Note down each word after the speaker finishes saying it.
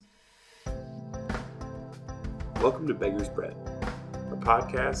Welcome to Beggar's Bread, a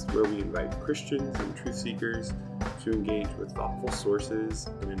podcast where we invite Christians and truth seekers to engage with thoughtful sources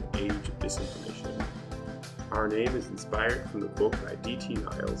in an age of disinformation. Our name is inspired from the book by D.T.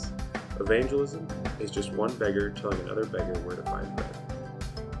 Niles, Evangelism is just one beggar telling another beggar where to find bread.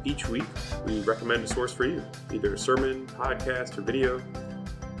 Each week, we recommend a source for you, either a sermon, podcast, or video.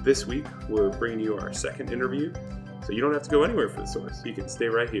 This week, we're bringing you our second interview, so you don't have to go anywhere for the source. You can stay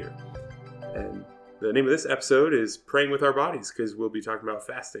right here. And the name of this episode is Praying with Our Bodies, because we'll be talking about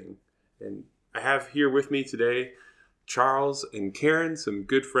fasting. And I have here with me today Charles and Karen, some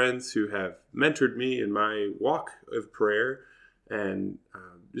good friends who have mentored me in my walk of prayer and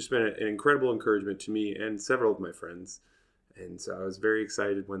just been an incredible encouragement to me and several of my friends. And so I was very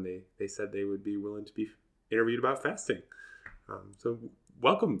excited when they said they would be willing to be interviewed about fasting. So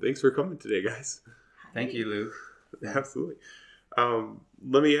welcome. Thanks for coming today, guys. Thank you, Luke. Absolutely.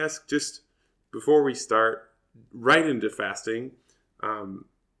 Let me ask, just before we start right into fasting,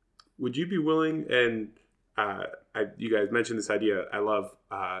 would you be willing, and you guys mentioned this idea I love,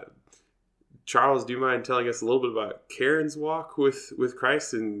 Charles, do you mind telling us a little bit about Karen's walk with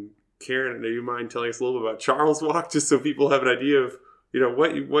Christ? And Karen, do you mind telling us a little bit about Charles' walk, just so people have an idea of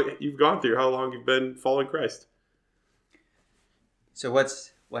what you've gone through, how long you've been following Christ? So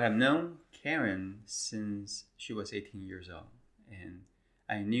what I've known Karen since she was 18 years old, and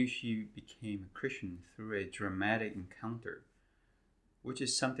I knew she became a Christian through a dramatic encounter, which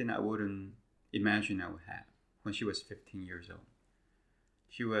is something I wouldn't imagine I would have when she was 15 years old.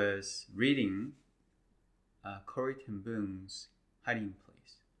 She was reading Corrie ten Boom's Hiding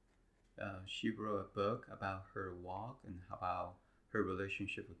Place. She wrote a book about her walk and about her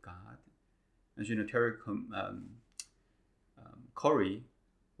relationship with God. As you know, Corrie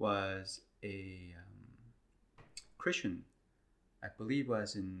was a Christian, I believe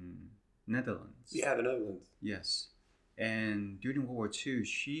was in Netherlands. Yeah, the Netherlands. Yes. And during World War II,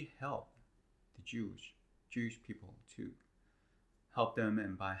 she helped the Jewish people to help them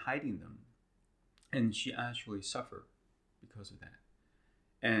and by hiding them. And she actually suffered because of that.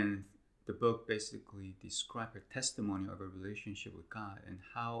 And the book basically described her testimony of her relationship with God and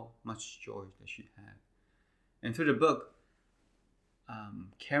how much joy that she had. And through the book,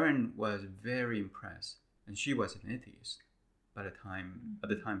 Karen was very impressed, and she was an atheist at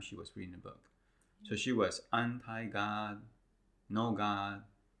the time she was reading the book. So she was anti-God, no God.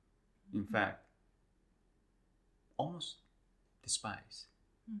 In fact, almost despised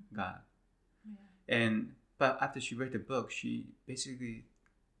God. Yeah. But after she read the book, she basically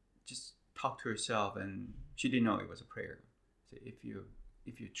just talked to herself, and she didn't know it was a prayer. So if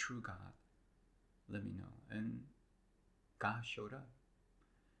you're true God, let me know. And God showed up.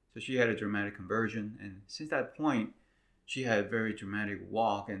 So she had a dramatic conversion, and since that point, she had a very dramatic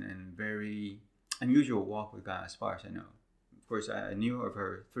walk and very unusual walk with God as far as I know. Of course, I knew of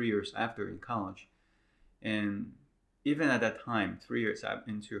her 3 years after in college. And even at that time, 3 years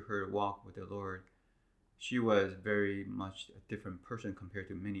into her walk with the Lord, she was very much a different person compared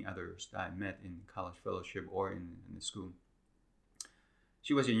to many others that I met in college fellowship or in the school.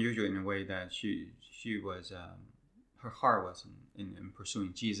 She was unusual in a way that she was, her heart was in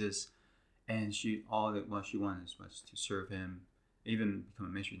pursuing Jesus. And what she wanted was to serve him, even become a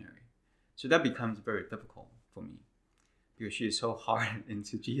missionary. So that becomes very difficult for me because she is so hard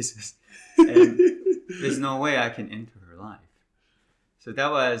into Jesus, and there's no way I can enter her life. So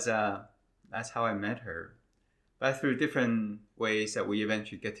that's how I met her. But through different ways that we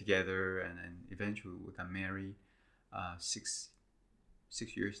eventually get together, and then eventually we got married 6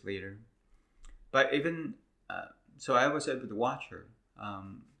 years later. But even so, I was able to watch her.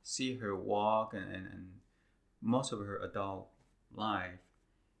 See her walk and most of her adult life,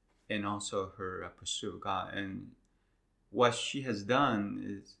 and also her pursuit of God. And what she has done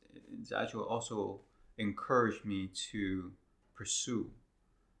is actually also encouraged me to pursue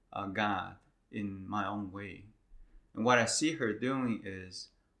God in my own way. And what I see her doing is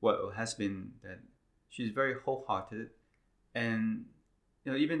what has been that she's very wholehearted, and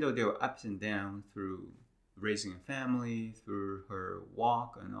even though there were ups and downs through raising a family, through her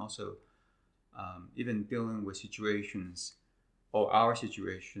walk, and also even dealing with situations or our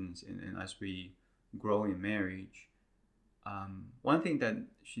situations and as we grow in marriage, one thing that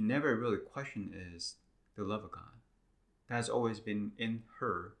she never really questioned is the love of God. That has always been in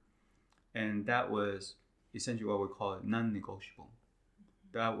her, and that was essentially what we call it non-negotiable.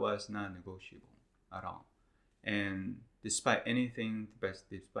 That was not negotiable at all. And despite everything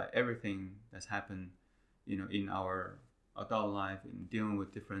that's happened in our adult life, in dealing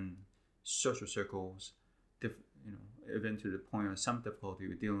with different social circles, even to the point of some difficulty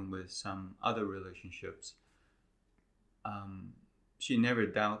with dealing with some other relationships, she never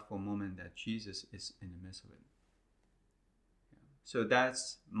doubted for a moment that Jesus is in the midst of it. So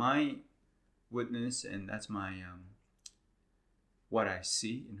that's my witness, and that's my what I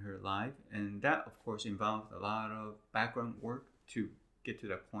see in her life, and that of course involved a lot of background work to get to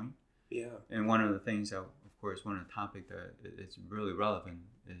that point. Yeah. And one of the things that, of course, one of the topics that is really relevant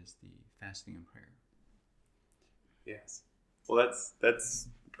is the fasting and prayer. Yes. Well, that's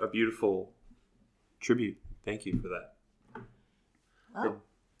a beautiful tribute. Thank you for that. Well,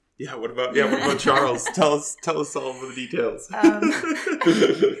 yeah. What about Charles? Tell us all of the details.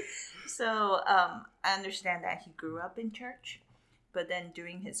 So I understand that he grew up in church, but then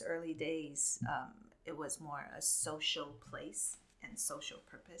during his early days, it was more a social place and social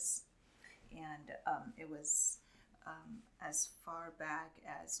purpose. And it was as far back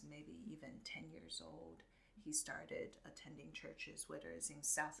as maybe even 10 years old, he started attending churches, whether it's in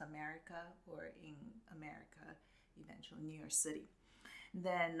South America or in America, eventually New York City.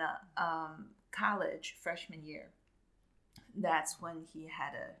 Then college, freshman year, that's when he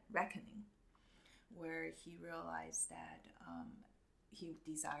had a reckoning where he realized that he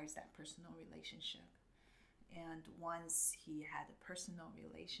desires that personal relationship. And once he had a personal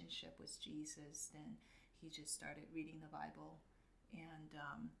relationship with Jesus, then he just started reading the Bible. And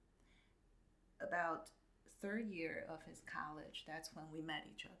about third year of his college, that's when we met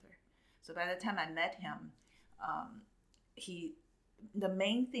each other. So by the time I met him, the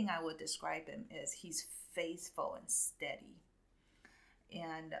main thing I would describe him is he's faithful and steady.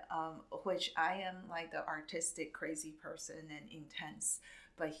 And which I am like the artistic crazy person and intense,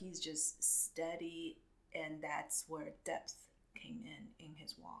 but he's just steady, and that's where depth came in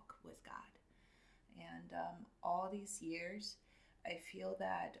his walk with God. And all these years, I feel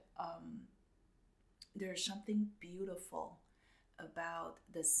that there's something beautiful about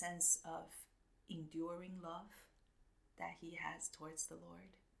the sense of enduring love that he has towards the Lord.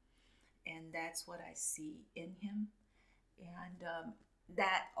 And that's what I see in him. And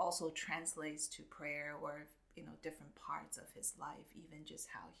that also translates to prayer or, different parts of his life, even just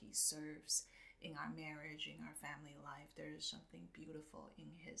how he serves in our marriage, in our family life. There is something beautiful in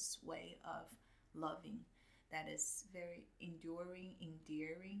his way of loving that is very enduring,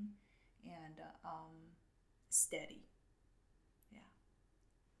 endearing, and steady. Yeah.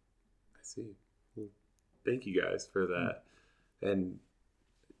 I see. Well, thank you guys for that. And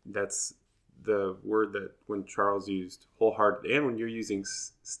that's the word that when Charles used wholehearted, and when you're using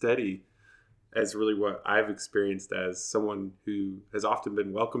steady, as really what I've experienced as someone who has often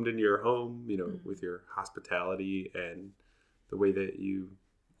been welcomed into your home, with your hospitality and the way that you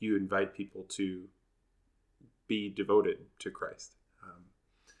invite people to be devoted to Christ.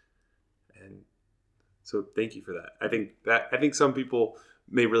 And so thank you for that. I think some people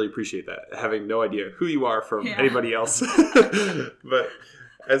may really appreciate that, having no idea who you are from anybody else. But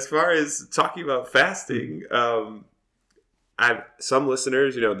as far as talking about fasting, some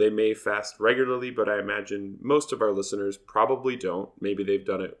listeners, they may fast regularly, but I imagine most of our listeners probably don't. Maybe they've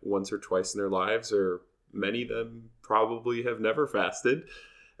done it once or twice in their lives, or many of them probably have never fasted.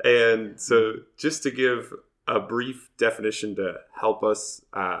 And so just to give a brief definition to help us,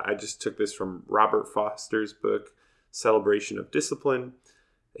 I just took this from Robert Foster's book, Celebration of Discipline.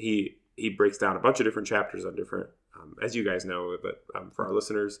 He breaks down a bunch of different chapters on different, as you guys know, but for our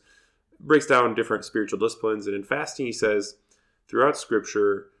listeners, breaks down different spiritual disciplines. And in fasting, he says, throughout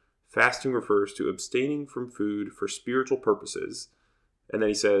Scripture, fasting refers to abstaining from food for spiritual purposes. And then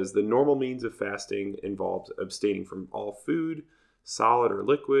he says, the normal means of fasting involves abstaining from all food, solid or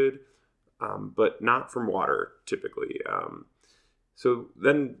liquid, but not from water, typically. So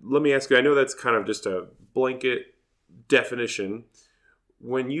then let me ask you, I know that's kind of just a blanket definition.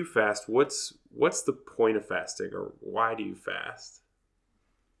 When you fast, what's the point of fasting, or why do you fast?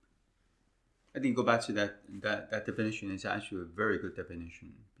 I think go back to that definition is actually a very good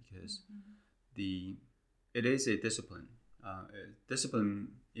definition, because it is a discipline. Discipline,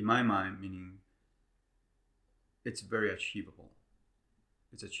 in my mind, meaning it's very achievable.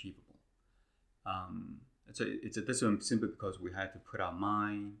 It's achievable. It's a discipline simply because we had to put our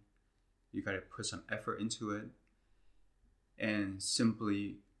mind. You got to put some effort into it, and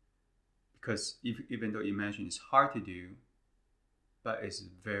simply because even though imagine it's hard to do, but it's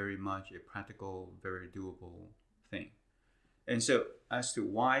very much a practical, very doable thing. And so as to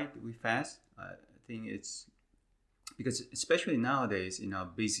why do we fast, I think it's because especially nowadays in our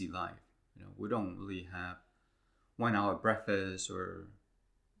busy life, we don't really have 1 hour breakfast or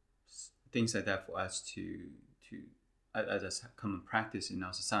things like that for us to as a common practice in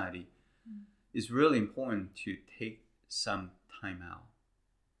our society. It's really important to take some time out.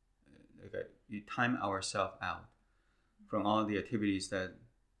 You time ourselves out from all the activities that,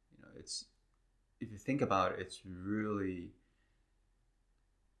 it's, if you think about it, it's really,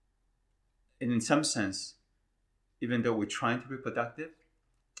 and in some sense, even though we're trying to be productive,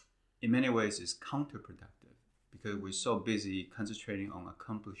 in many ways it's counterproductive because we're so busy concentrating on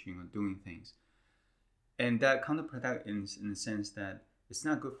accomplishing or doing things. And that counterproductive in the sense that it's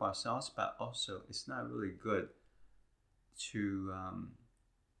not good for ourselves, but also it's not really good to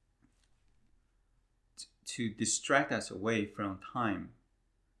distract us away from time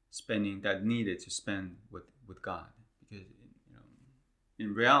spending that needed to spend with God. Because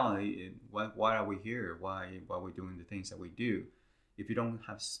in reality, why are we here? Why are we doing the things that we do? If you don't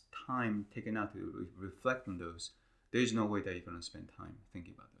have time taken out to reflect on those, there's no way that you're going to spend time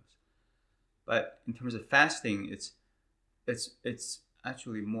thinking about those. But in terms of fasting, it's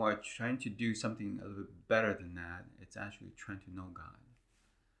actually more trying to do something a little bit better than that. It's actually trying to know God.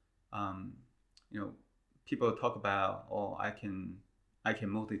 People talk about, I can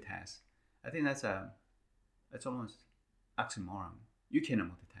multitask. I think that's almost oxymoron. You cannot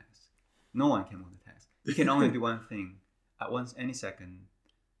multitask. No one can multitask. You can only do one thing at once, any second.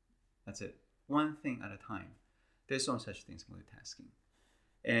 That's it. One thing at a time. There's no such thing as multitasking.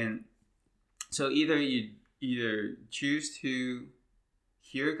 And so either you choose to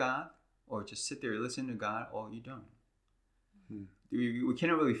hear God or just sit there and listen to God, or you don't. We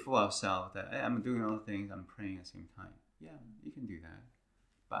cannot really fool ourselves that, hey, I'm doing all the things, I'm praying at the same time. Yeah, you can do that.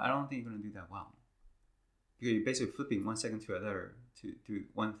 But I don't think you're going to do that well. Because you're basically flipping 1 second to another to do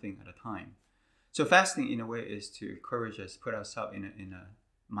one thing at a time. So fasting, in a way, is to encourage us, put ourselves in a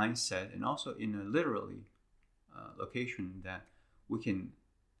mindset, and also in a literally location that we can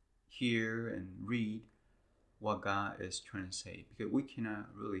hear and read what God is trying to say. Because we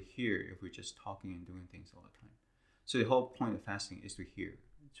cannot really hear if we're just talking and doing things all the time. So the whole point of fasting is to hear,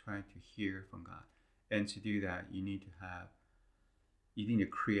 try to hear from God. And to do that, you need to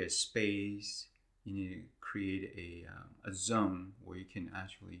create a space. You need to create a zone where you can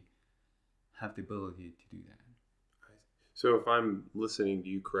actually have the ability to do that. So if I'm listening to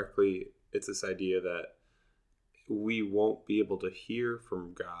you correctly, it's this idea that we won't be able to hear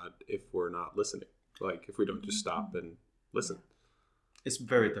from God if we're not listening. Like if we don't just stop and listen. It's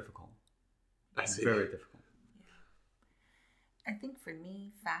very difficult. I see. Very difficult. I think for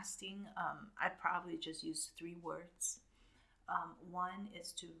me, fasting, I probably just use 3 words. One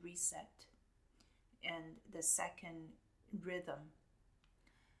is to reset, and the second, rhythm,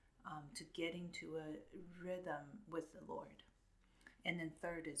 to get into a rhythm with the Lord. And then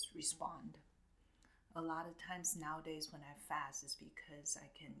third is respond. A lot of times nowadays when I fast is because I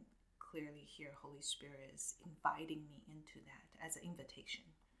can clearly hear Holy Spirit is inviting me into that as an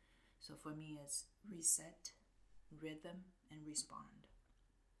invitation. So for me, it's reset, rhythm, and respond.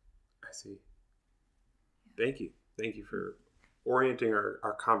 I see. Thank you. Thank you for orienting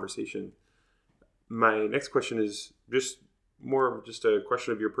our conversation. My next question is just more of just a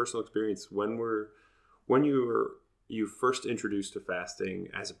question of your personal experience. When you first introduced to fasting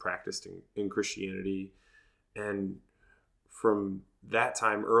as a practice in Christianity, and from that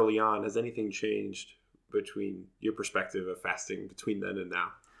time early on, has anything changed between your perspective of fasting between then and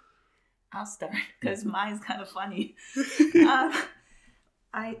now? I'll start because mine's kind of funny.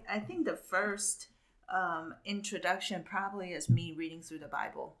 I think the first introduction probably is me reading through the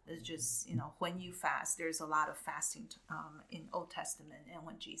Bible. It's just, when you fast, there's a lot of fasting in Old Testament and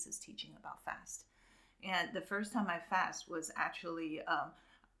when Jesus teaching about fast. And the first time I fast was actually,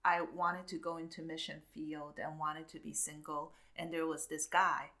 I wanted to go into mission field and wanted to be single. And there was this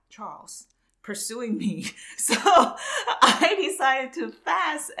guy, Charles, pursuing me. So I decided to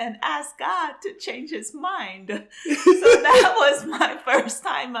fast and ask God to change his mind. So that was my first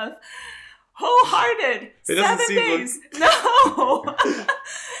time of wholehearted 7 days. No.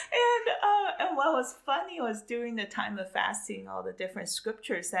 And what was funny was during the time of fasting, all the different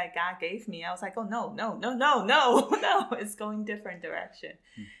scriptures that God gave me, I was like, oh, no, it's going different direction.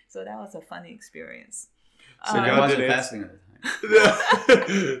 So that was a funny experience. So God wasn't fasting at the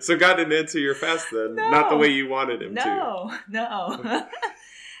time. So God didn't answer your fast then, not the way you wanted him to. No.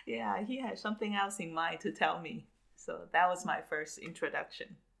 Yeah, he had something else in mind to tell me. So that was my first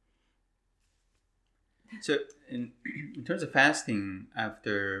introduction. So in terms of fasting,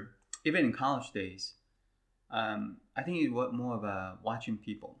 after even in college days, I think it was more of watching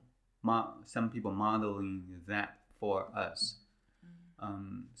people, some people modeling that for us.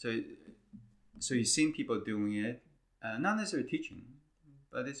 So you've seen people doing it, not necessarily teaching,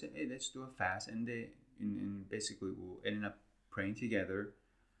 but they say, hey, let's do a fast, and basically we ended up praying together.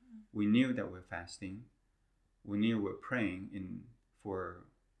 We knew that we're fasting. We knew we're praying for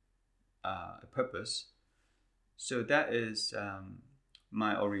a purpose. So that is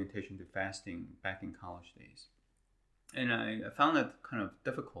my orientation to fasting back in college days. And I found that kind of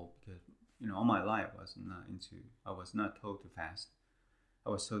difficult because, all my life I was not told to fast. I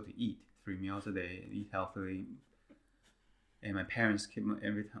was told to eat 3 meals a day, eat healthily. And my parents keep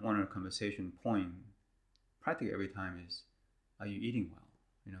every time, one of the conversation point, practically every time is, are you eating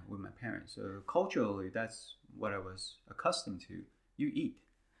well? With my parents. So culturally, that's what I was accustomed to. You eat.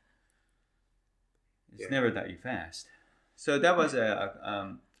 It's never that you fast. So that was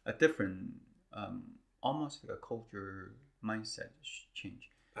a different, almost like a culture mindset change.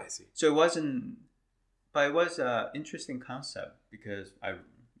 I see. So it wasn't, but it was an interesting concept because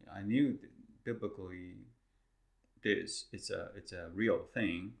I knew that biblically it's a real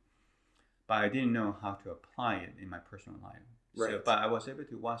thing, but I didn't know how to apply it in my personal life. Right. So, but I was able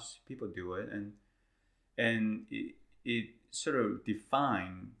to watch people do it, and it sort of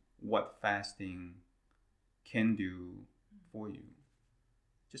defined what fasting can do for you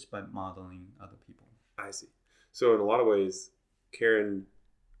just by modeling other people. I see. So in a lot of ways, Karen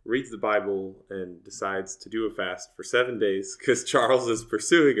reads the Bible and decides to do a fast for 7 days because Charles is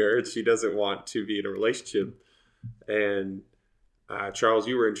pursuing her and she doesn't want to be in a relationship. And Charles,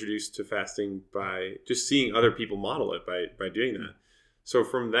 you were introduced to fasting by just seeing other people model it by doing that. So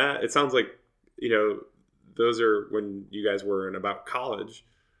from that, it sounds like, those are when you guys were in about college.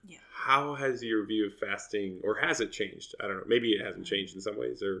 Yeah. How has your view of fasting, or has it changed? I don't know. Maybe it hasn't changed in some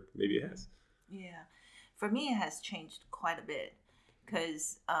ways, or maybe it has. Yeah. For me, it has changed quite a bit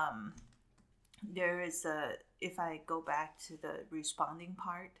because there is if I go back to the responding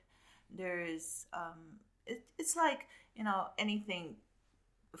part, there is, it's like, anything,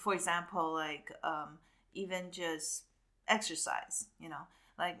 for example, like even just exercise,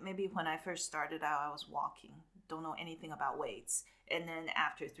 like maybe when I first started out, I was walking, don't know anything about weights. And then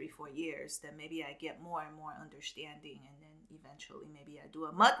after 3-4 years, then maybe I get more and more understanding. And then eventually maybe I do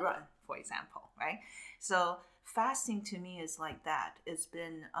a mud run, for example, right? So fasting to me is like that. It's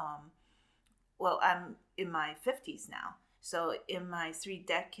been, I'm in my 50s now. So in my 3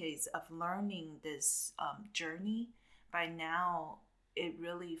 decades of learning this journey, by now, it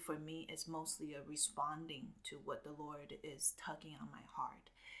really, for me, is mostly a responding to what the Lord is tugging on my heart.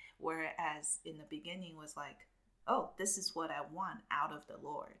 Whereas in the beginning was like, oh, this is what I want out of the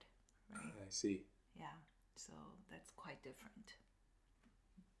Lord. Right? I see. Yeah. So that's quite different.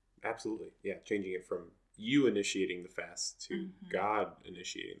 Absolutely. Yeah. Changing it from you initiating the fast to God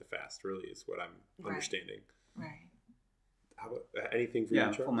initiating the fast really is what I'm understanding. Right. How about anything for you,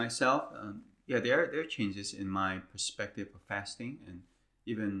 Charles? For myself, there are changes in my perspective of fasting and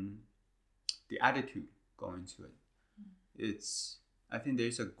even the attitude going to it. I think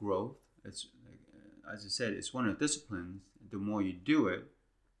there's a growth. It's as I said, it's one of the disciplines. The more you do it,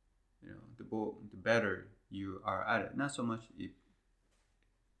 the better you are at it. Not so much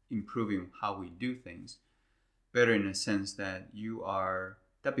improving how we do things, better in a sense that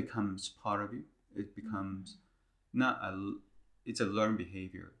that becomes part of you. It becomes it's a learned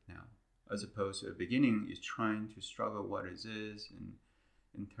behavior now, as opposed to the beginning is trying to struggle what it is, and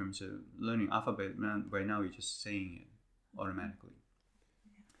in terms of learning alphabet, right now you're just saying it automatically.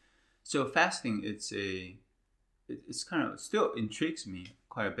 So fasting, it's kind of still intrigues me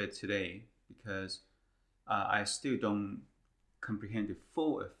quite a bit today because I still don't comprehend the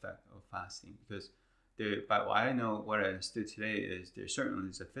full effect of fasting because but what I know, what I understood today is there certainly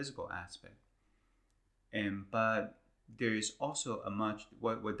is a physical aspect, but there is also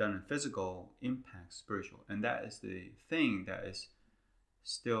what done in physical impacts spiritual, and that is the thing that is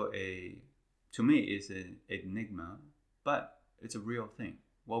still to me is an enigma, but it's a real thing.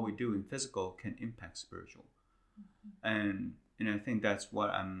 What we do in physical can impact spiritual, and I think that's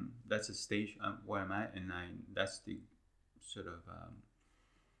the stage where I'm at, and that's the sort of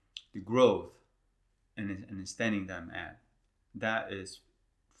the growth and understanding that I'm at. That is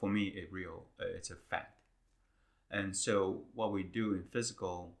for me it's a fact. And so what we do in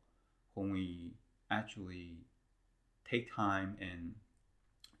physical, when we actually take time and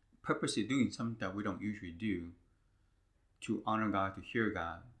purposely doing something that we don't usually do to honor God, to hear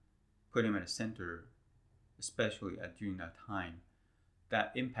God, put Him at the center, especially during that time,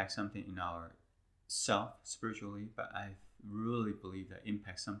 that impacts something in our self spiritually, but I really believe that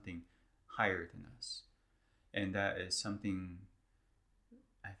impacts something higher than us. And that is something,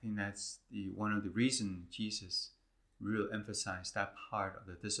 I think that's one of the reasons Jesus really emphasized that part of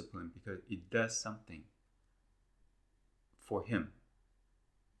the discipline, because it does something for Him.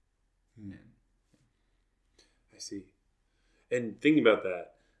 I see. And thinking about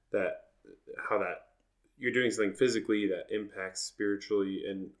that how that you're doing something physically that impacts spiritually,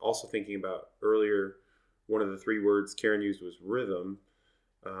 and also thinking about earlier one of the 3 words Karen used was rhythm.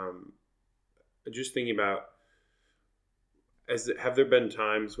 Just thinking about, have there been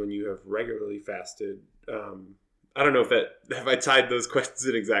times when you have regularly fasted? I don't know if I tied those questions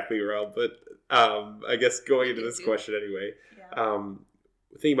in exactly well, but I guess going into this question anyway,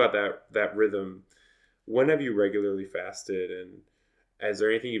 thinking about that rhythm, when have you regularly fasted, and is there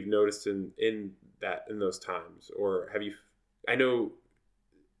anything you've noticed in those times, or have you? I know,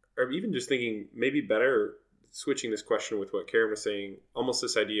 or even just thinking maybe better switching this question with what Karen was saying, almost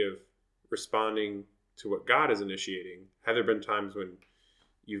this idea of responding to what God is initiating. Have there been times when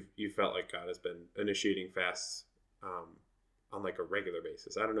you felt like God has been initiating fasts on like a regular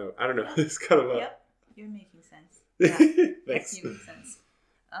basis? I don't know. It's kind of a... Yep, you're making sense. Yeah, thanks. You make sense.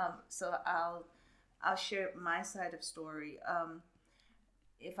 So I'll share my side of story.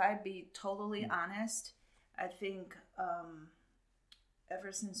 If I be totally honest, I think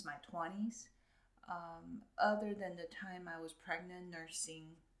ever since my 20s, other than the time I was pregnant, nursing,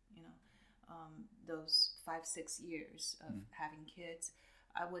 those 5-6 years of having kids,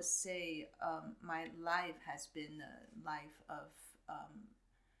 I would say my life has been a life of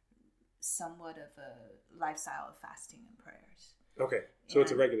somewhat of a lifestyle of fasting and prayers. Okay, so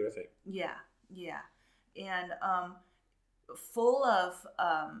it's a regular thing. Yeah, and full of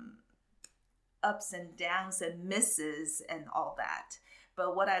ups and downs and misses and all that.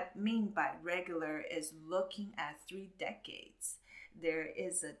 But what I mean by regular is looking at 3 decades. There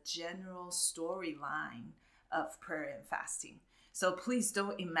is a general storyline of prayer and fasting. So please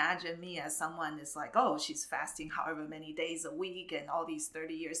don't imagine me as someone is like, oh, she's fasting however many days a week and all these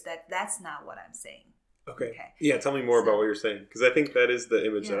 30 years. That's not what I'm saying. Okay. Yeah, tell me more about what you're saying, because I think that is the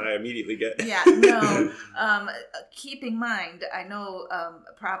image that I immediately get. Yeah, no. Keep in mind, I know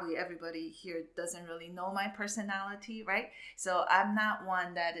probably everybody here doesn't really know my personality, right? So I'm not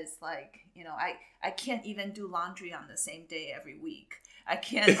one that is like, I can't even do laundry on the same day every week. I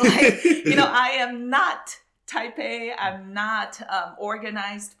can't, I am not type A. I'm not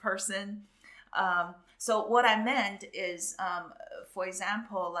organized person. So what I meant is, for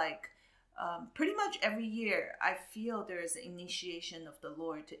example, pretty much every year, I feel there is an initiation of the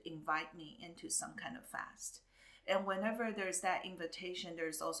Lord to invite me into some kind of fast. And whenever there's that invitation,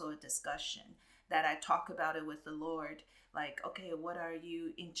 there's also a discussion that I talk about it with the Lord. Like, okay, what are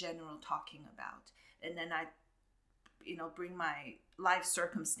you in general talking about? And then I, bring my life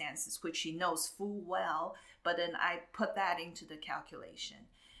circumstances, which he knows full well, but then I put that into the calculation.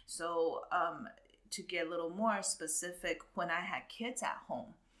 So to get a little more specific, when I had kids at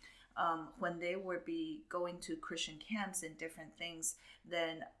home, when they would be going to Christian camps and different things,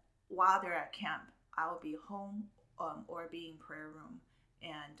 then while they're at camp, I'll be home or be in prayer room.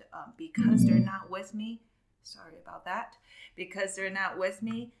 And because they're not with me, sorry about that, because they're not with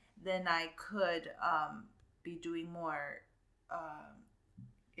me, then I could be doing more,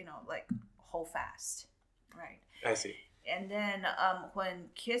 like whole fast, right? I see. And then when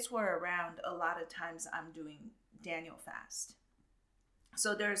kids were around, a lot of times I'm doing Daniel fast.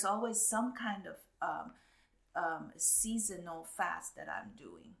 So there's always some kind of seasonal fast that I'm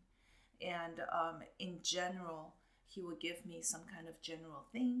doing. And in general, he would give me some kind of general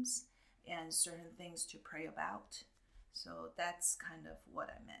themes and certain things to pray about. So that's kind of what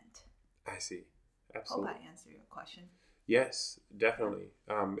I meant. I see. Absolutely. Hope I answered your question. Yes, definitely.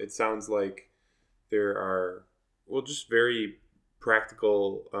 It sounds like there are, just very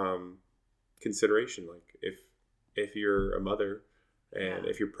practical consideration. Like if you're a mother, and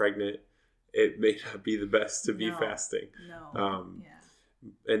if you're pregnant, it may not be the best to be fasting. No.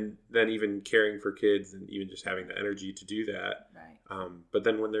 And then even caring for kids and even just having the energy to do that. Right. But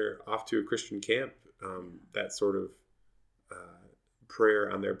then when they're off to a Christian camp, that sort of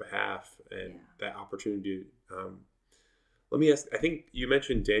prayer on their behalf and that opportunity. Let me ask, I think you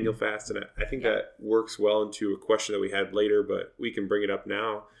mentioned Daniel fast, and I think that works well into a question that we had later, but we can bring it up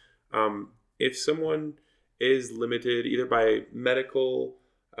now. If someone is limited either by medical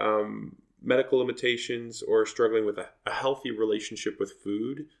limitations or struggling with a healthy relationship with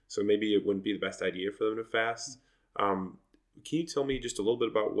food, so maybe it wouldn't be the best idea for them to fast. Can you tell me just a little bit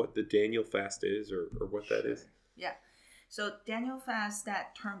about what the Daniel fast is, or what that is? Yeah. So Daniel fast,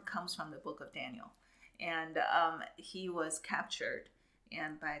 that term comes from the book of Daniel. And he was captured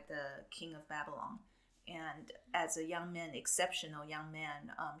by the king of Babylon. And as a young man, exceptional young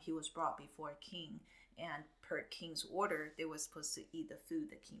man, he was brought before a king. And per king's order, they were supposed to eat the food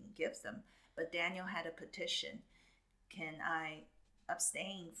the king gives them. But Daniel had a petition. Can I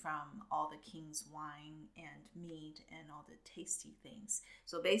abstain from all the king's wine and meat and all the tasty things?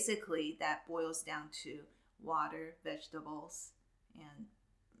 So basically, that boils down to water, vegetables, and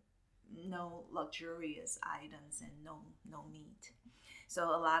no luxurious items and no meat. So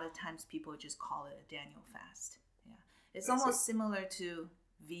a lot of times people just call it a Daniel fast. Yeah, it's almost similar to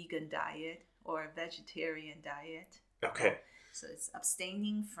vegan diet or vegetarian diet. Okay. So it's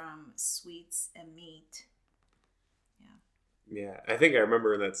abstaining from sweets and meat. Yeah, I think I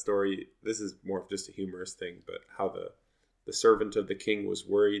remember in that story, this is more of just a humorous thing, but how the servant of the king was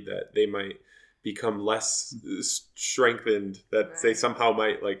worried that they might become less strengthened, that they somehow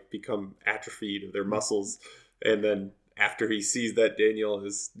might like become atrophied of their muscles. And then after he sees that Daniel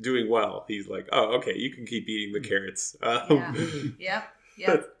is doing well, he's like, oh, okay, you can keep eating the carrots.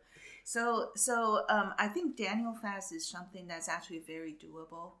 Yep. So I think Daniel fast is something that's actually very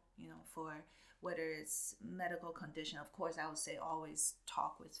doable, for whether it's medical condition. Of course, I would say always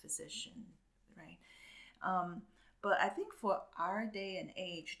talk with physician, right? But I think for our day and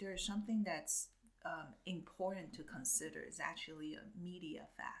age, there's something that's important to consider is actually a media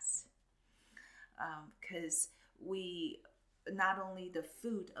fast. Because not only the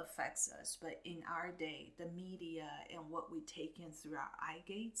food affects us, but in our day, the media and what we take in through our eye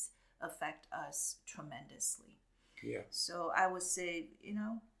gates affect us tremendously. Yeah. So I would say,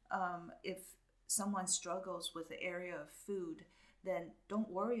 if someone struggles with the area of food, then don't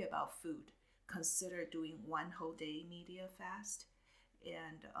worry about food. Consider doing one whole day media fast,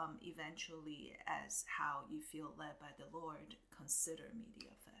 and eventually, as how you feel led by the Lord, consider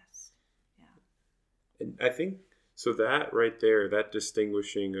media fast. Yeah. And I think so that right there, that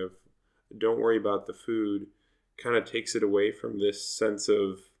distinguishing of don't worry about the food, kind of takes it away from this sense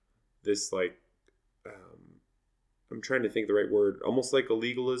of this like. I'm trying to think the right word, almost like a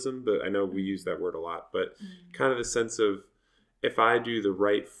legalism, but I know we use that word a lot, but kind of the sense of if I do the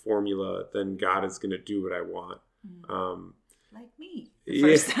right formula, then God is going to do what I want. Like me,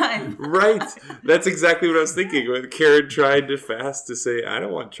 first time. Right. That's exactly what I was thinking when Karen tried to fast to say, I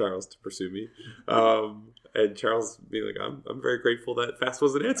don't want Charles to pursue me. And Charles being like, I'm very grateful that fast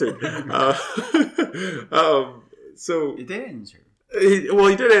wasn't answered. So It did answer. He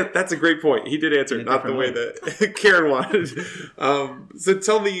did. That's a great point. He did answer, not the way that Karen wanted. So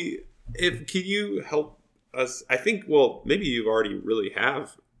tell me, can you help us? I think, maybe you already really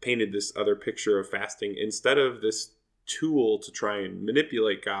have painted this other picture of fasting instead of this tool to try and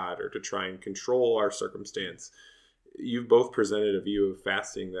manipulate God or to try and control our circumstance. You've both presented a view of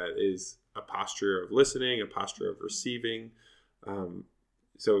fasting that is a posture of listening, a posture of receiving.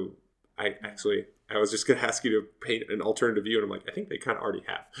 So I was just going to ask you to paint an alternative view, and I'm like, I think they kind of already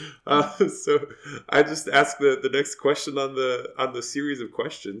have. So I just asked the next question on the series of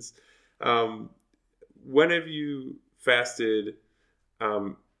questions. When have you fasted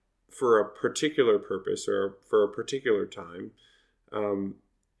for a particular purpose or for a particular time?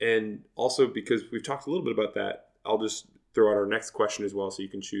 And also because we've talked a little bit about that, I'll just throw out our next question as well, so you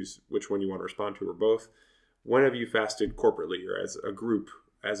can choose which one you want to respond to or both. When have you fasted corporately or as a group,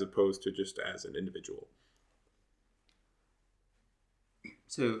 as opposed to just as an individual?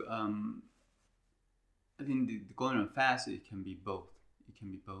 So I think the going on fast, it can be both.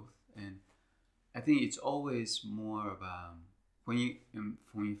 And I think it's always more about when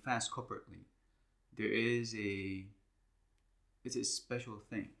you fast corporately, it's a special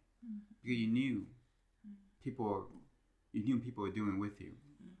thing because you knew people were doing with you.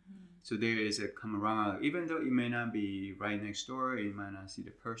 So there is a camaraderie, even though it may not be right next door, you might not see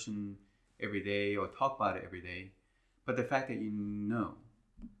the person every day or talk about it every day, but the fact that you know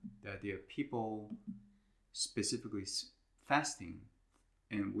that there are people specifically fasting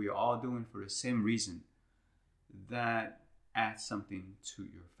and we're all doing it for the same reason, that adds something to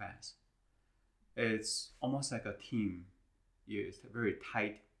your fast. It's almost like a team. It's a very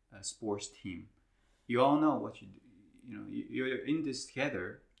tight sports team. You all know what you do. You're in this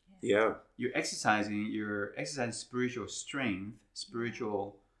together. Yeah. You're exercising spiritual strength,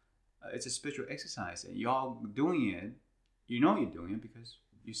 it's a spiritual exercise, and you're all doing it. You know you're doing it because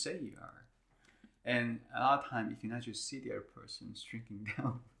you say you are. And a lot of times you cannot just see the other person shrinking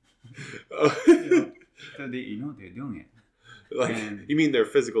down. So they're doing it. You mean their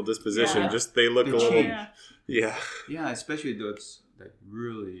physical disposition, just they look a little... Yeah, especially those like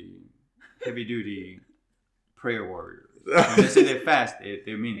really heavy duty prayer warriors. When they say they fast,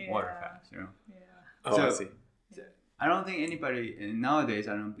 they mean water fast, I see. I don't think anybody nowadays.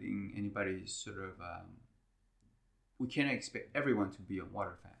 Sort of. We can't expect everyone to be on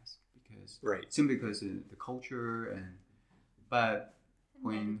water fast simply because of the culture but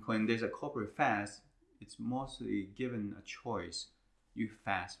when there's a corporate fast, it's mostly given a choice. You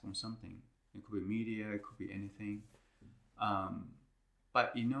fast from something. It could be media. It could be anything.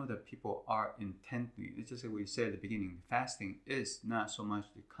 But you know that people are intently, it's just like we said at the beginning, fasting is not so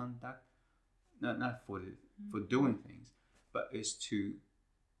much the conduct, not for doing things, but is to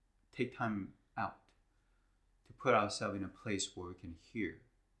take time out to put ourselves in a place where we can hear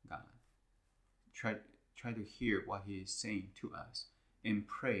God. Try to hear what He is saying to us and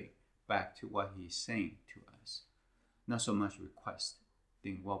pray back to what He is saying to us. Not so much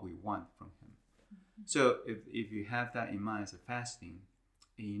requesting what we want from Him. So if you have that in mind as a fasting,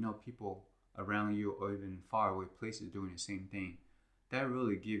 and you know people around you or even far away places doing the same thing, that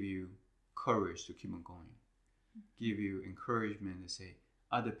really give you courage to keep on going. Give you encouragement to say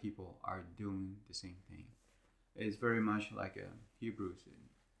other people are doing the same thing. It's very much like Hebrews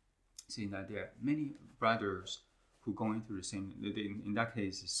saying that there are many brothers who are going through the same, in that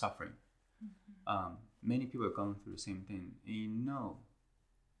case, is suffering. Many people are going through the same thing. And you know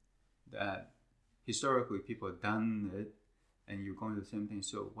that historically people have done it and you're going through the same thing.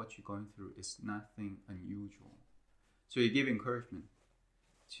 So what you're going through is nothing unusual. So you give encouragement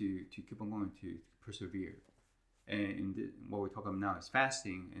to keep on going, to persevere. And what we're talking about now is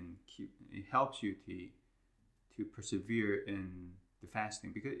fasting, and it helps you to persevere in the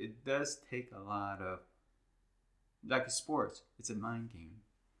fasting, because it does take a lot of, like sports, it's a mind game.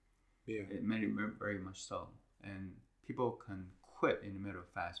 Yeah. It made it very much so. And people can quit in the middle of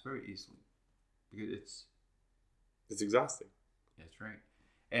fast very easily because it's exhausting. That's right.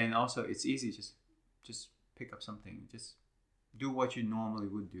 And also it's easy, just pick up something, just do what you normally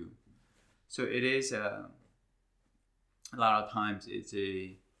would do. So it is a lot of times it's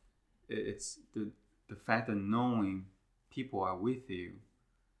the fact of knowing people are with you,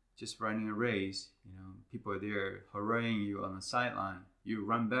 just running a race, people are there hurrying you on the sideline. You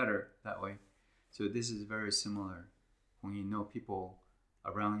run better that way. So this is very similar when you know people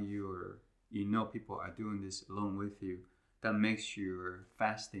around you, or you know people are doing this along with you. That makes your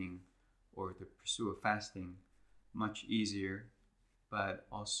fasting or the pursuit of fasting much easier, but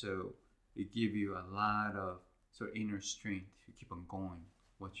also it gives you a lot of sort of inner strength to keep on going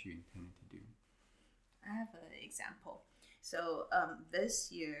what you intended to do. I have an example. So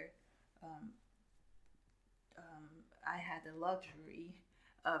this year, I had the luxury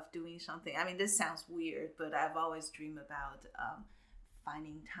of doing something. I mean, this sounds weird, but I've always dreamed about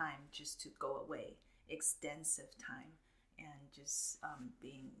finding time just to go away, extensive time, and just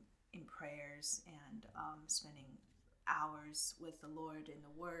being in prayers and spending hours with the Lord in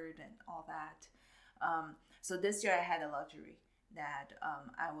the Word and all that. So this year I had a luxury that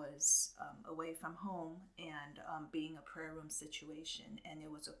I was away from home and being a prayer room situation, and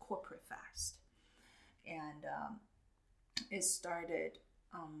it was a corporate fast. And it started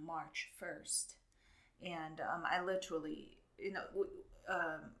on March 1st. And I literally,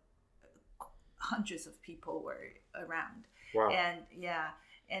 hundreds of people were around. Wow. And yeah.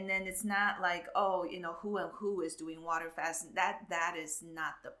 And then it's not like, who and who is doing water fast. That is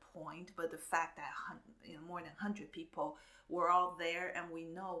not the point. But the fact that more than 100 people were all there, and we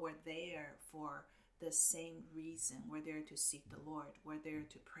know we're there for the same reason. We're there to seek the Lord. We're there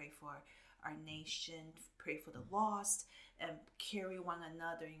to pray for our nation, pray for the lost, and carry one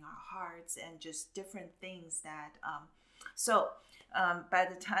another in our hearts, and just different things that. By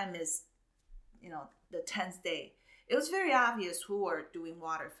the time is, the 10th day, it was very obvious who were doing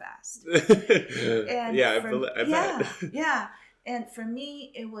water fast. And I bet. Yeah. And for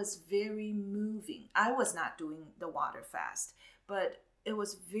me, it was very moving. I was not doing the water fast, but it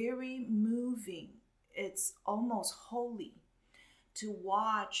was very moving. It's almost holy to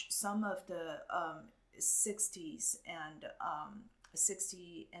watch some of the 60s and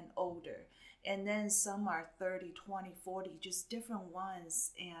 60 and older. And then some are 30, 20, 40, just different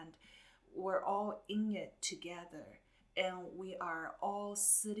ones. And we're all in it together. And we are all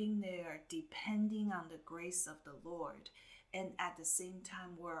sitting there depending on the grace of the Lord. And at the same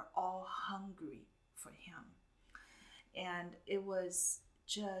time, we're all hungry for Him. And it was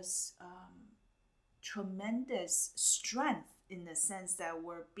just tremendous strength in the sense that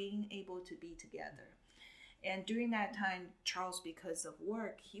we're being able to be together. And during that time, Charles, because of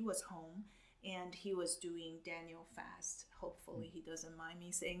work, he was home and he was doing Daniel fast. Hopefully he doesn't mind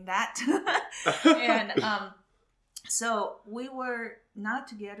me saying that. And so we were not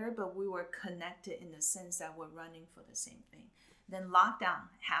together, but we were connected in the sense that we're running for the same thing. Then lockdown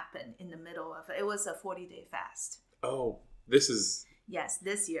happened in the middle of it. It was a 40-day fast. Oh, this is... Yes,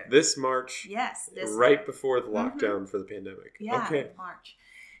 this year. This March. Yes, this right year. Before the lockdown for the pandemic. Yeah, okay. March.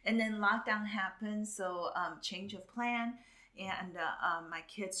 And then lockdown happened, so change of plan. And my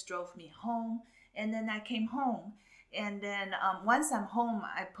kids drove me home. And then I came home. And then once I'm home,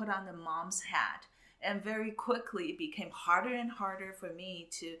 I put on the mom's hat. And very quickly, it became harder and harder for me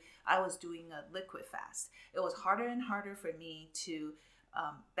I was doing a liquid fast. It was harder and harder for me to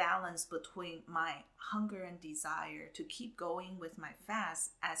balance between my hunger and desire to keep going with my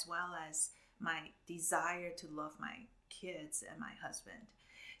fast, as well as my desire to love my kids and my husband.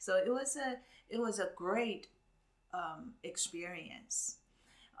 So it was a great experience.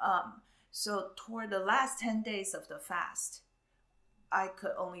 So toward the last 10 days of the fast, I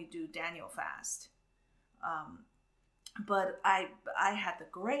could only do Daniel fast. But I had the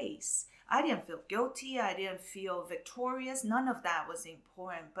grace. I didn't feel guilty. I didn't feel victorious. None of that was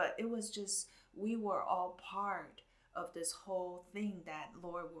important. But it was just, we were all part of this whole thing that,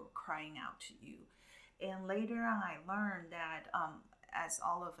 Lord, we're crying out to you. And later on, I learned that, as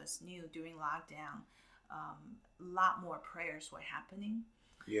all of us knew during lockdown, a lot more prayers were happening.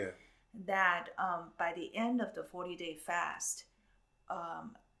 Yeah. That by the end of the 40-day fast,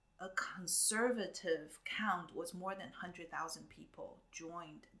 a conservative count was more than 100,000 people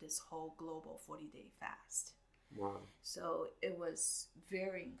joined this whole global 40-day fast. Wow. So it was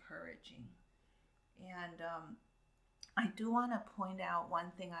very encouraging. And I do want to point out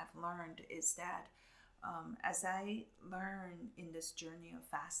one thing I've learned is that as I learn in this journey of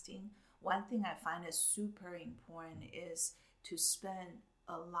fasting, one thing I find is super important is to spend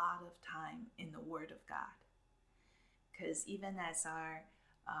a lot of time in the Word of God. Because even as our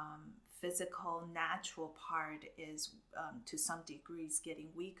physical, natural part is to some degrees getting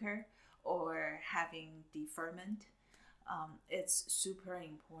weaker or having deferment, it's super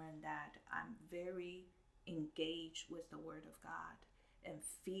important that I'm very engaged with the Word of God and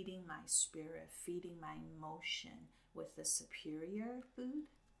feeding my spirit, feeding my emotion with the superior food.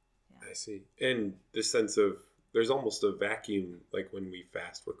 Yeah. I see. And this sense of, there's almost a vacuum, like when we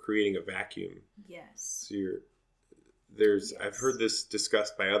fast, we're creating a vacuum. Yes. So yes. I've heard this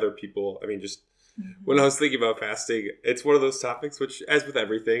discussed by other people. I mean, just when I was thinking about fasting, it's one of those topics which, as with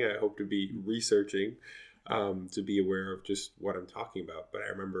everything, I hope to be researching to be aware of just what I'm talking about. But I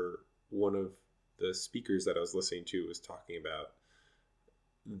remember one of the speakers that I was listening to was talking about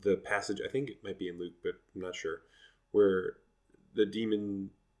the passage, I think it might be in Luke, but I'm not sure, where the demon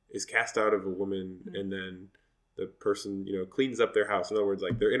is cast out of a woman and then the person, cleans up their house. In other words,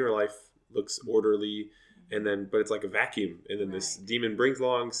 like their inner life looks orderly, and then, but it's like a vacuum. And then this demon brings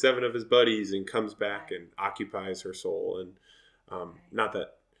along 7 of his buddies and comes back and occupies her soul. And not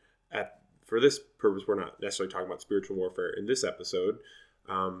that for this purpose, we're not necessarily talking about spiritual warfare in this episode,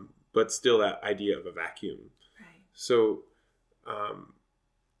 but still that idea of a vacuum. Right. So,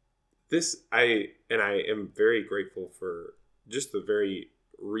 I am very grateful for just the very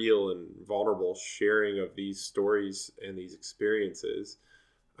real and vulnerable sharing of these stories and these experiences.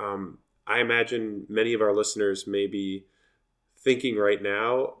 I imagine many of our listeners may be thinking right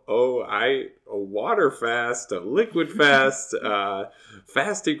now, a water fast, a liquid fast,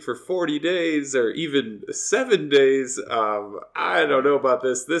 fasting for 40 days or even 7 days. I don't know about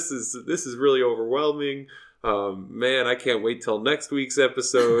this. This is really overwhelming. Man, I can't wait till next week's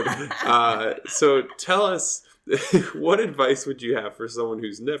episode. So tell us, what advice would you have for someone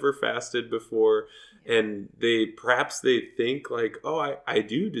who's never fasted before, and they think like, I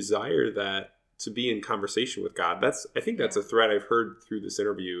do desire that, to be in conversation with God? I think that's a thread I've heard through this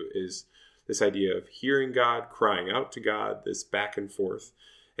interview, is this idea of hearing God, crying out to God, this back and forth.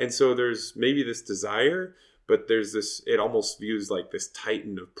 And so there's maybe this desire, but there's this, it almost views like this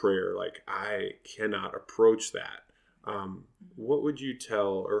titan of prayer, like I cannot approach that. What would you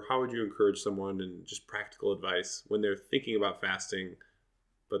tell, or how would you encourage someone in just practical advice when they're thinking about fasting,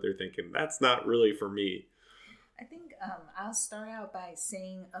 but they're thinking, that's not really for me? I think I'll start out by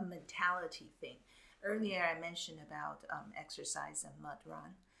saying a mentality thing. Earlier I mentioned about exercise and mud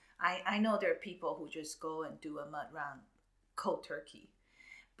run. I know there are people who just go and do a mud run cold turkey.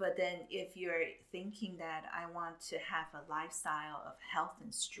 But then if you're thinking that I want to have a lifestyle of health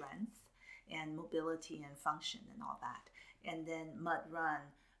and strength and mobility and function and all that, and then mud run,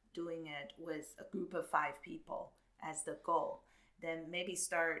 doing it with a group of 5 people as the goal, then maybe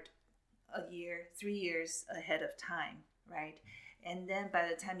start a year, 3 years ahead of time, right? And then by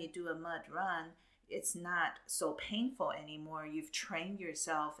the time you do a mud run, it's not so painful anymore. You've trained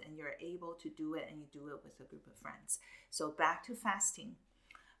yourself and you're able to do it, and you do it with a group of friends. So back to fasting.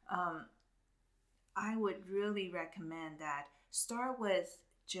 I would really recommend that start with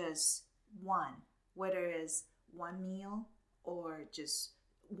just one, whether it's one meal or just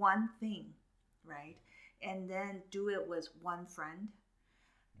one thing, right? And then do it with one friend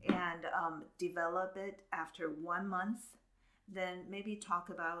and develop it after 1 month. Then maybe talk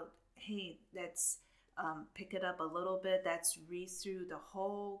about, hey, let's pick it up a little bit. Let's read through the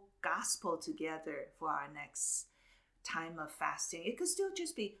whole gospel together for our next time of fasting. It could still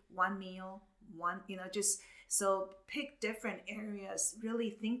just be one meal, just So pick different areas, really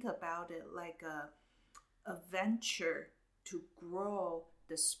think about it like a venture to grow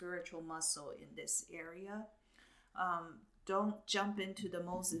the spiritual muscle in this area. Don't jump into the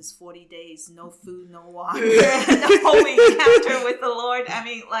Moses 40 days, no food, no water, and the whole encounter with the Lord. I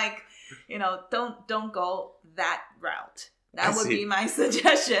mean, like, don't go that route. That would be my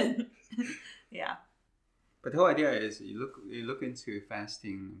suggestion. Yeah. But the whole idea is you look into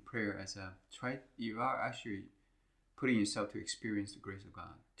fasting and prayer as you are actually putting yourself to experience the grace of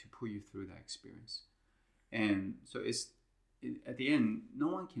God to pull you through that experience. And so at the end, no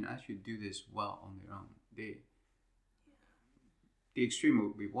one can actually do this well on their own. The extreme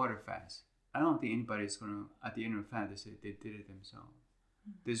would be water fast. I don't think anybody's going to, at the end of the fast, they say they did it themselves.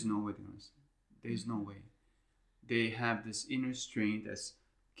 There's no way they're going to. There's no way. They have this inner strength that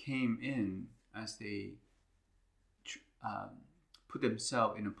came in as they put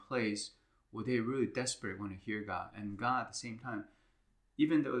themselves in a place where they really desperately want to hear God. And God, at the same time,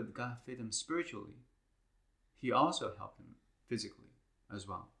 even though God fed them spiritually, He also helped them physically as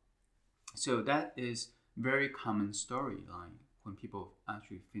well. So that is very common storyline when people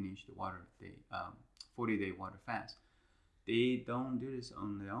actually finish the 40-day water fast. They don't do this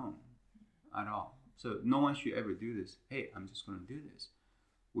on their own at all. So no one should ever do this. Hey, I'm just going to do this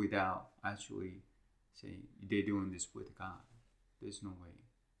without actually saying they're doing this with God. There's no way.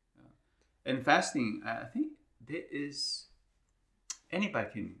 And fasting, I think anybody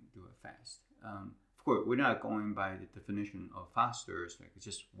can do a fast. Of course, we're not going by the definition of fasters, like it's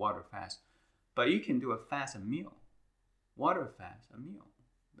just water fast. But you can do a meal. Water fast, a meal.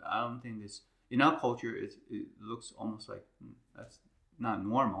 I don't think this, in our culture, it looks almost like that's not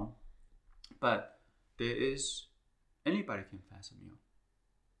normal. But anybody can fast a meal.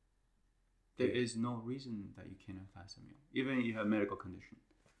 There is no reason that you cannot fast a meal, even if you have a medical condition.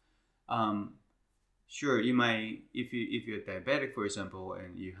 Sure, you might, if you're diabetic, for example,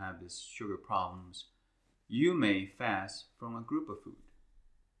 and you have this sugar problems, you may fast from a group of food.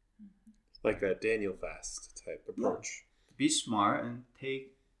 Like that Daniel fast type approach. Yeah. Be smart and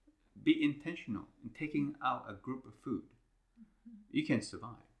be intentional in taking out a group of food. You can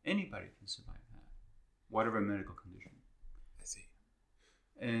survive. Anybody can survive that, whatever medical condition. I see.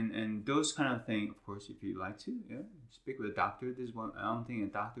 And those kind of things, of course, if you like to, speak with a doctor. I don't think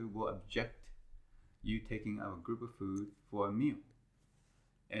a doctor will object you taking out a group of food for a meal.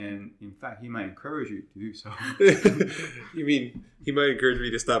 And in fact, he might encourage you to do so. You mean he might encourage me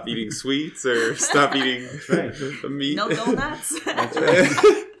to stop eating sweets or stop eating meat? No donuts. That's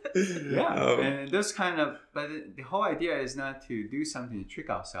right. Yeah, and those but the whole idea is not to do something to trick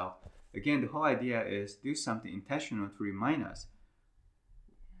ourselves. Again, the whole idea is do something intentional to remind us.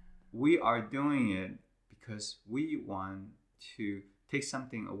 We are doing it because we want to take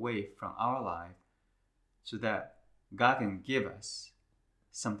something away from our life so that God can give us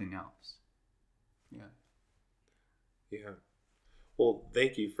something else. Yeah. Well,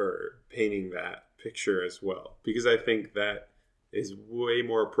 thank you for painting that picture as well, because I think that is way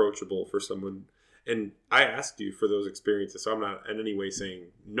more approachable for someone. And I asked you for those experiences, so I'm not in any way saying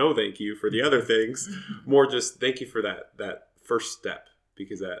no thank you for the other things, more just thank you for that first step,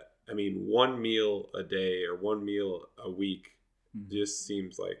 because one meal a day or one meal a week just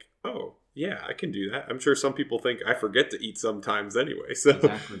seems like, oh, yeah, I can do that. I'm sure some people think I forget to eat sometimes anyway. So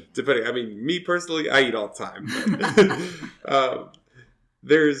exactly. Depending, me personally, I eat all the time.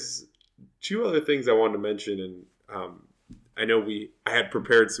 There's two other things I wanted to mention, and I know I had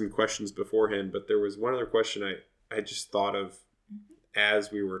prepared some questions beforehand, but there was one other question I just thought of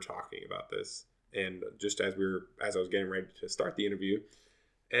as we were talking about this, and just as I was getting ready to start the interview,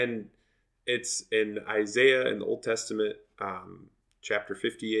 and it's in Isaiah in the Old Testament, chapter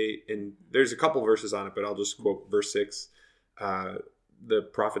 58, and there's a couple verses on it, but I'll just quote verse 6. The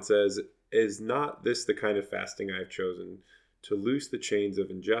prophet says, "Is not this the kind of fasting I have chosen, to loose the chains of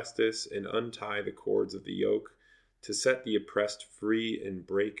injustice and untie the cords of the yoke, to set the oppressed free and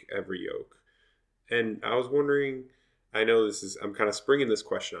break every yoke?" And I was wondering, I know I'm kind of springing this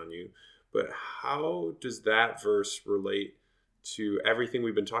question on you, but how does that verse relate to everything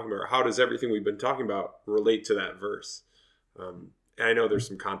we've been talking about? Or how does everything we've been talking about relate to that verse? And I know there's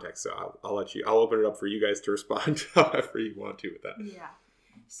some context, so I'll open it up for you guys to respond however you want to with that. Yeah.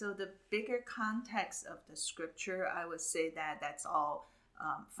 So the bigger context of the scripture, I would say that's all.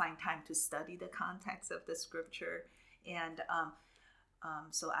 Find time to study the context of the scripture, and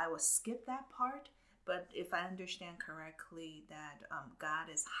so I will skip that part. But if I understand correctly, that God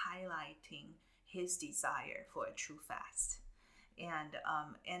is highlighting His desire for a true fast, and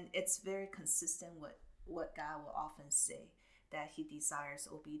it's very consistent with what God will often say, that He desires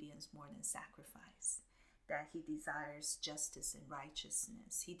obedience more than sacrifice. that he desires justice and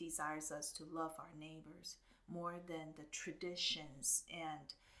righteousness. He desires us to love our neighbors more than the traditions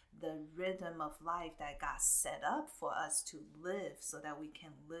and the rhythm of life that God set up for us to live so that we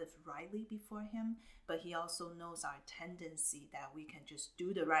can live rightly before him. But he also knows our tendency that we can just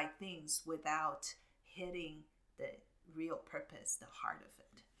do the right things without hitting the real purpose, the heart of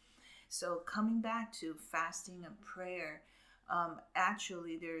it. So coming back to fasting and prayer,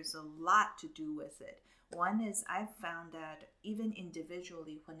 actually there's a lot to do with it. One is I've found that even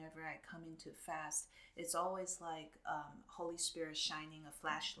individually, whenever I come into fast, it's always like Holy Spirit shining a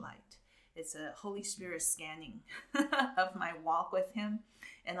flashlight. It's a Holy Spirit scanning of my walk with him.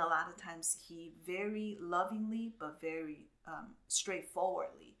 And a lot of times he very lovingly, but very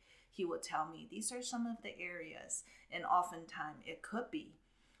straightforwardly, he will tell me, these are some of the areas. And oftentimes it could be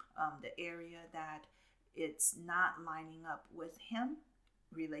the area that it's not lining up with him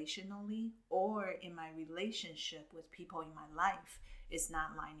relationally, or in my relationship with people in my life is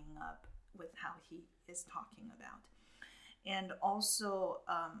not lining up with how he is talking about. And also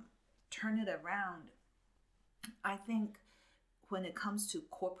turn it around. I think when it comes to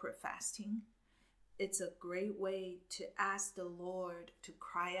corporate fasting, it's a great way to ask the Lord to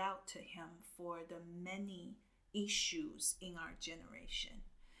cry out to him for the many issues in our generation.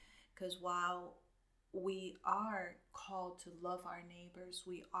 Because while we are called to love our neighbors,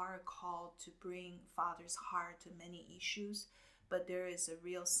 we are called to bring Father's heart to many issues, but there is a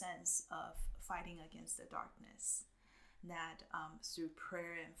real sense of fighting against the darkness that through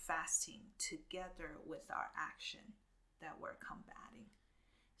prayer and fasting together with our action that we're combating.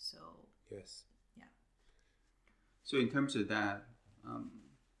 So yes. Yeah. So in terms of that,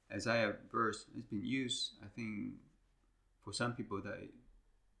 Isaiah verse has been used, I think, for some people that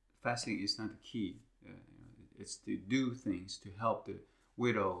fasting is not the key. It's to do things to help the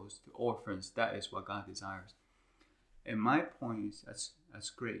widows, the orphans. That is what God desires. And my point is that's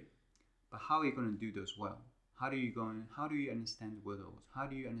great. But how are you going to do those well? How do you understand the widows? How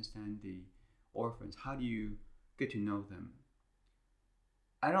do you understand the orphans? How do you get to know them?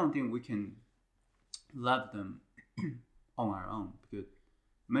 I don't think we can love them on our own, because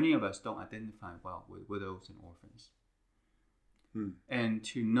many of us don't identify well with widows and orphans. And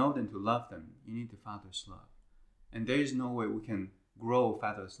to know them, to love them, you need the Father's love. And there is no way we can grow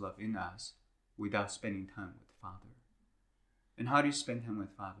Father's love in us without spending time with the Father. And how do you spend time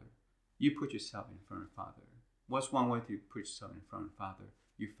with Father? You put yourself in front of Father. What's one way to put yourself in front of Father?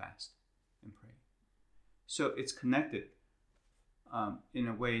 You fast and pray. So it's connected in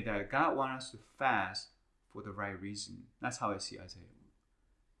a way that God wants us to fast for the right reason. That's how I see Isaiah.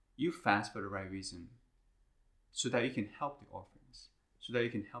 You fast for the right reason so that you can help the orphans, so that you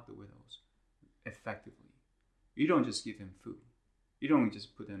can help the widows effectively. You don't just give them food. You don't just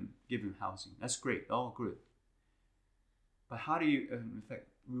give them housing. That's great, all good. But how do you, in fact,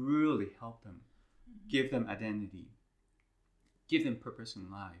 really help them, give them identity, give them purpose in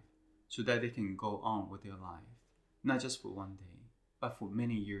life, so that they can go on with their life, not just for one day, but for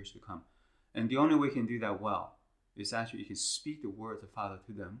many years to come. And the only way you can do that well is actually you can speak the words of the Father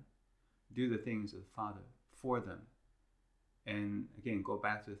to them, do the things of the Father for them. And again, go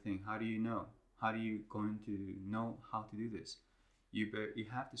back to the thing, how do you know? How are you going to know how to do this? You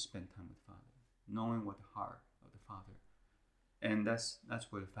have to spend time with the Father, knowing what the heart of the Father. And that's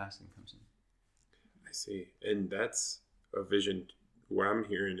where the fasting comes in. I see. And that's a vision. What I'm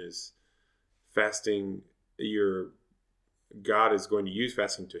hearing is fasting, God is going to use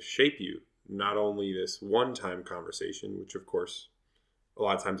fasting to shape you. Not only this one-time conversation, which of course, a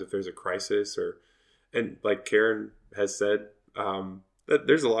lot of times if there's a crisis and like Karen has said, that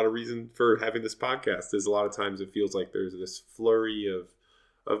there's a lot of reason for having this podcast. There's a lot of times it feels like there's this flurry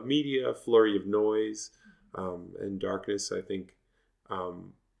of media, a flurry of noise, and darkness. I think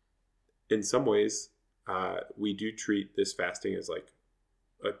in some ways we do treat this fasting as like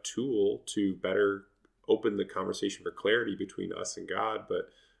a tool to better open the conversation for clarity between us and God. But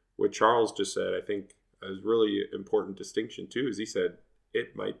what Charles just said, I think is really important distinction too, is he said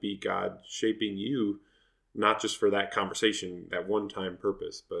it might be God shaping you, not just for that conversation, that one-time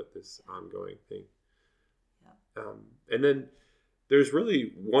purpose, but this ongoing thing. Yeah. And then there's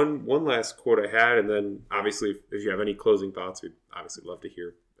really one last quote I had, and then obviously if you have any closing thoughts, we'd obviously love to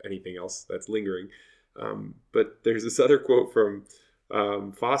hear anything else that's lingering. But there's this other quote from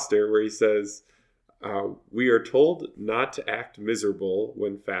Foster where he says, we are told not to act miserable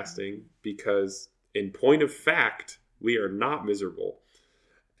when fasting because in point of fact, we are not miserable.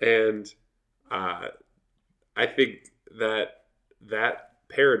 And I think that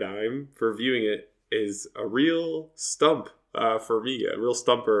paradigm for viewing it is a real stump for me, a real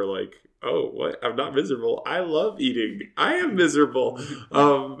stumper. Like oh, what? I'm not miserable. I love eating. I am miserable.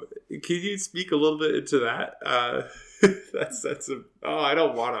 Can you speak a little bit into that? That sense of, I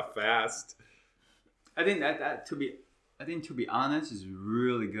don't want to fast. I think to be honest is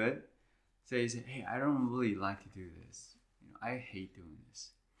really good. So you say, hey, I don't really like to do this. I hate doing this.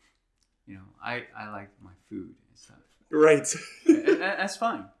 I like my food and stuff. Right. and that's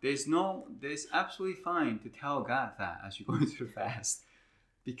fine. There's absolutely fine to tell God that as you're going through fast,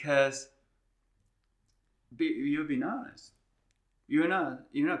 because you're being honest. You're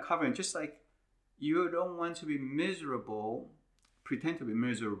not covering. Just like you don't want to be miserable, pretend to be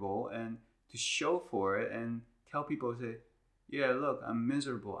miserable, and to show for it and tell people, say, yeah, look, I'm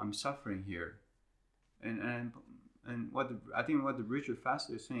miserable. I'm suffering here. And what the Richard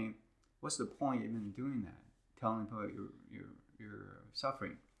Foster is saying, what's the point even doing that? Telling people you're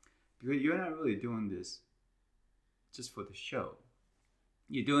suffering, because you're not really doing this just for the show.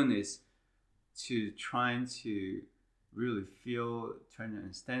 You're doing this trying to really trying to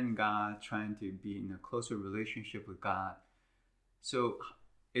understand God, trying to be in a closer relationship with God. So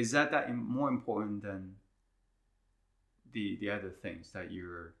is that more important than the other things that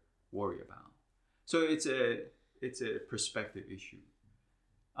you're worried about? So it's a perspective issue.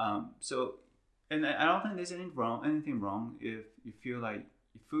 And I don't think there's anything wrong if you feel like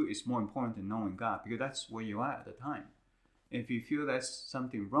food is more important than knowing God, because that's where you are at the time. If you feel there's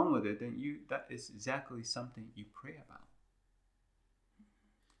something wrong with it, then that is exactly something you pray about.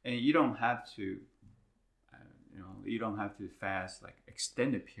 And you don't have to, fast like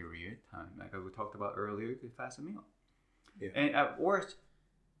extended period time, like we talked about earlier. You could fast a meal, and at worst,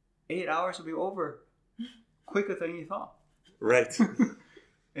 8 hours will be over quicker than you thought. Right.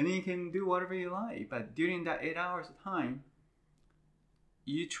 And then you can do whatever you like. But during that 8 hours of time,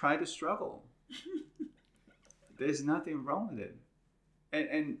 you try to struggle. There's nothing wrong with it.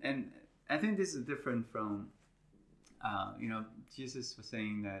 And I think this is different from, Jesus was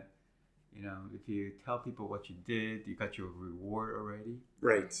saying that, if you tell people what you did, you got your reward already.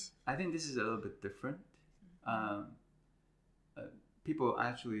 Right. I think this is a little bit different. People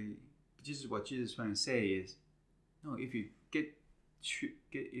actually, what Jesus is trying to say is, no, if you get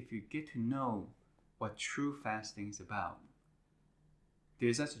to know what true fasting is about,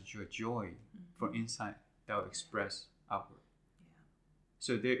 there's such a joy from inside that will express outward. Yeah.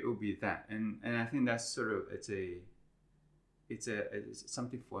 So there will be that, and I think that's sort of it's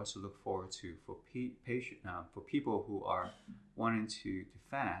something for us to look forward to for for people who are wanting to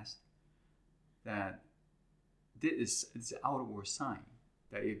fast. That it's an outward sign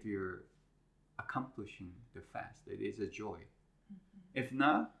that if you're accomplishing the fast, it is a joy. If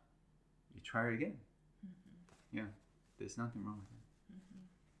not, you try it again. Yeah, there's nothing wrong with it.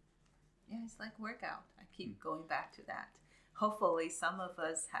 Yeah, it's like workout. I keep going back to that. Hopefully some of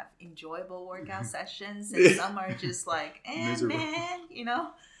us have enjoyable workout sessions, and some are just like,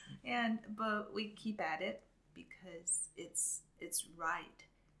 but we keep at it because it's right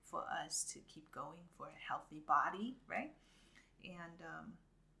for us to keep going for a healthy body, right? And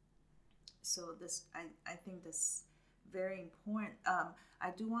so this, I think this very important.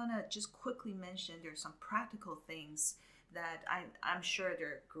 I do want to just quickly mention there's some practical things that I'm sure there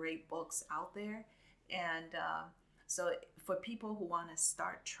are great books out there. And so for people who want to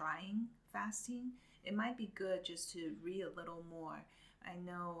start trying fasting, it might be good just to read a little more. I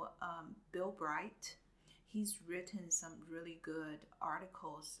know Bill Bright, he's written some really good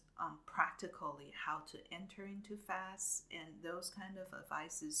articles on practically how to enter into fast, and those kind of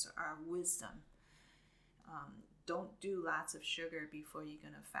advices are wisdom. Don't do lots of sugar before you're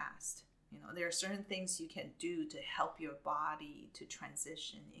going to fast. There are certain things you can do to help your body to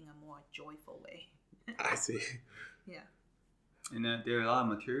transition in a more joyful way. I see. Yeah. And there are a lot of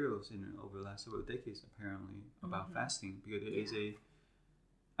materials over the last several decades, apparently, about fasting, because there is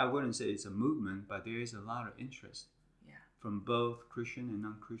I wouldn't say it's a movement, but there is a lot of interest from both Christian and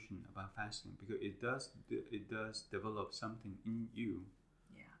non-Christian about fasting, because it does develop something in you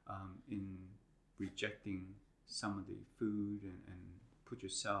in rejecting some of the food and put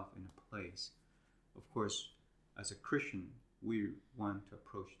yourself in a place. Of course, as a Christian, we want to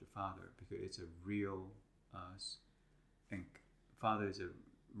approach the Father because it's a real us, and Father is a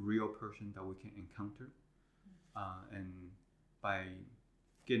real person that we can encounter, and by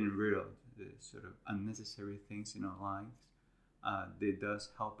getting rid of the sort of unnecessary things in our lives, it does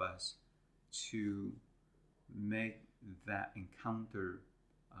help us to make that encounter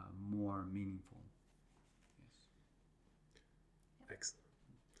more meaningful. Excellent.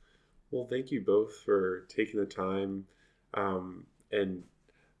 Well, thank you both for taking the time. And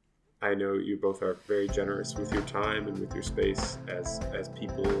I know you both are very generous with your time and with your space as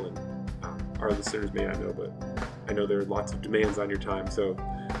people. And our listeners may not know, but I know there are lots of demands on your time. So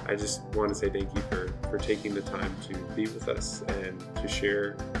I just want to say thank you for taking the time to be with us and to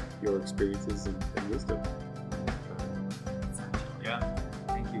share your experiences and wisdom. Yeah,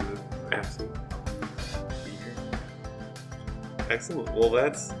 thank you, Luke. Absolutely. Be here. Excellent. Well,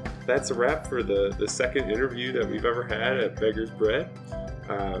 that's a wrap for the second interview that we've ever had at Beggar's Bread.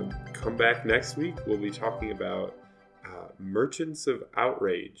 Come back next week. We'll be talking about merchants of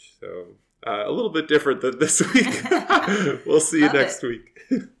outrage. So a little bit different than this week. We'll see you next week.